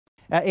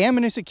At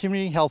Ammonoosuc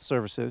Community Health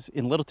Services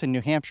in Littleton,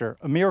 New Hampshire,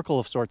 a miracle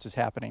of sorts is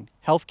happening.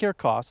 Healthcare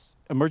costs,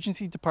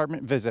 emergency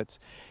department visits,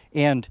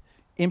 and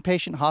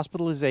inpatient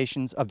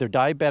hospitalizations of their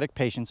diabetic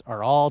patients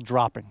are all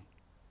dropping.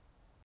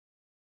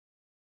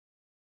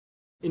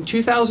 In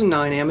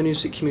 2009,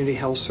 Ammonoosuc Community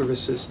Health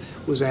Services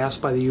was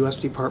asked by the U.S.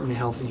 Department of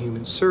Health and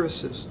Human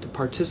Services to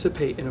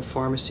participate in a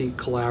pharmacy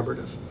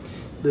collaborative.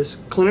 This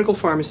clinical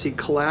pharmacy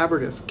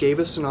collaborative gave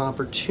us an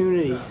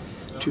opportunity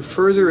to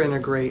further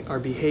integrate our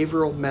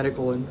behavioral,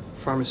 medical, and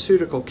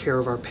pharmaceutical care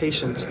of our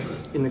patients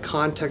in the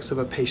context of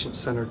a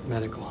patient-centered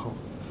medical home.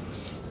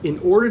 In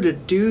order to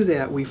do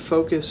that, we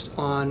focused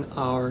on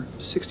our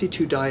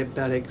 62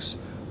 diabetics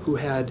who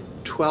had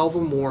 12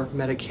 or more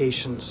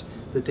medications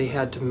that they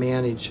had to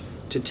manage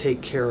to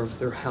take care of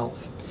their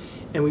health.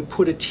 And we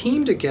put a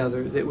team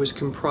together that was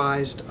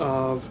comprised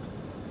of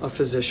a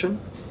physician,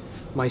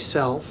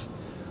 myself,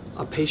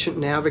 a patient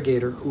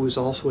navigator who was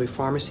also a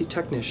pharmacy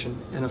technician,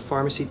 and a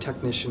pharmacy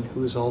technician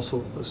who was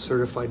also a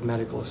certified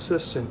medical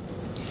assistant.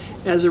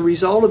 As a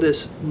result of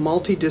this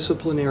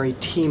multidisciplinary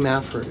team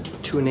effort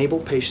to enable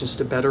patients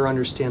to better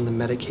understand the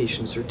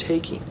medications they're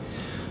taking,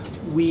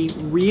 we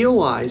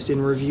realized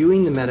in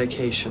reviewing the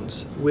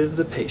medications with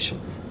the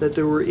patient that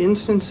there were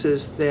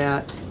instances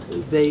that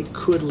they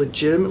could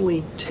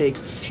legitimately take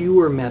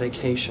fewer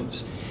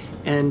medications.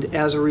 And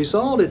as a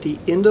result, at the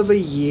end of a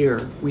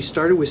year, we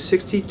started with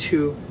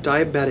 62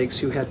 diabetics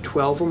who had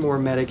 12 or more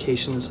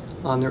medications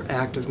on their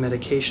active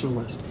medication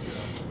list.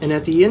 And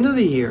at the end of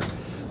the year,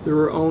 there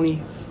were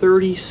only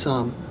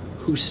 30-some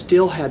who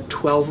still had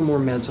 12 or more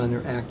meds on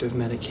their active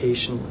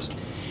medication list.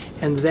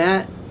 And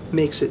that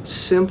makes it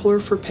simpler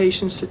for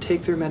patients to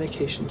take their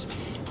medications,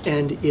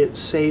 and it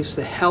saves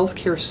the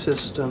healthcare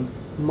system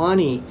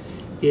money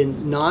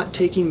in not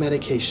taking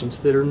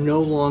medications that are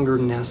no longer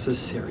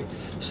necessary.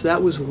 So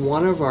that was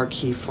one of our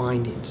key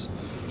findings.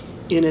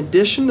 In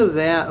addition to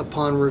that,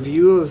 upon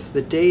review of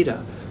the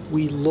data,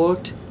 we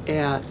looked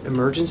at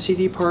emergency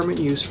department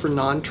use for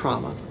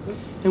non-trauma,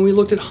 and we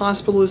looked at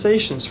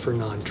hospitalizations for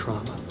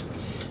non-trauma.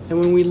 And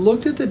when we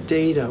looked at the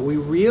data, we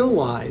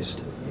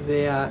realized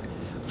that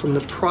from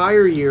the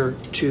prior year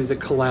to the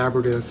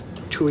collaborative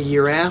to a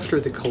year after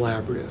the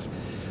collaborative,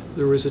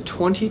 there was a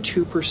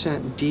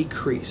 22%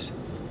 decrease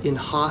in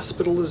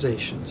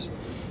hospitalizations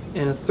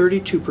and a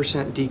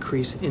 32%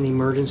 decrease in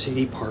emergency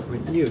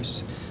department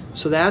use.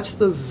 So that's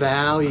the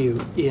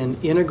value in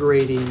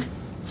integrating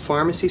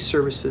pharmacy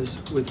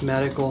services with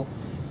medical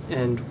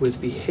and with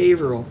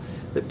behavioral,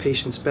 that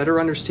patients better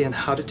understand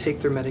how to take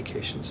their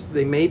medications.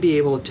 They may be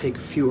able to take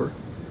fewer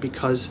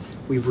because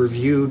we've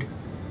reviewed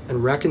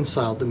and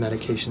reconciled the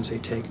medications they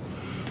take,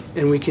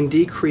 and we can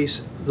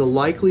decrease the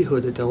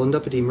likelihood that they'll end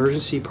up at the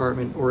emergency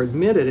department or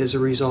admitted as a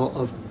result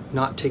of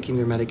not taking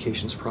their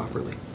medications properly.